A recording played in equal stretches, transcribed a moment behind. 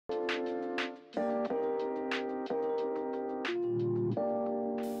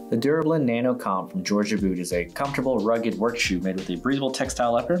The Durablend Nano Comp from Georgia Boot is a comfortable, rugged work shoe made with a breathable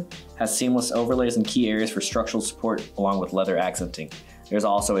textile upper, has seamless overlays in key areas for structural support along with leather accenting. There's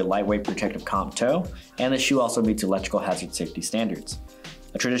also a lightweight protective comp toe, and the shoe also meets electrical hazard safety standards.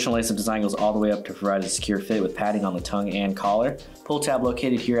 A traditional lace-up design goes all the way up to provide a secure fit with padding on the tongue and collar, pull tab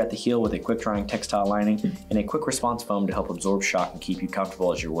located here at the heel with a quick-drying textile lining, and a quick response foam to help absorb shock and keep you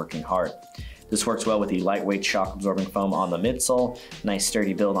comfortable as you're working hard. This works well with the lightweight shock-absorbing foam on the midsole, nice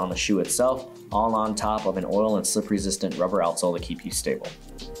sturdy build on the shoe itself, all on top of an oil and slip-resistant rubber outsole to keep you stable.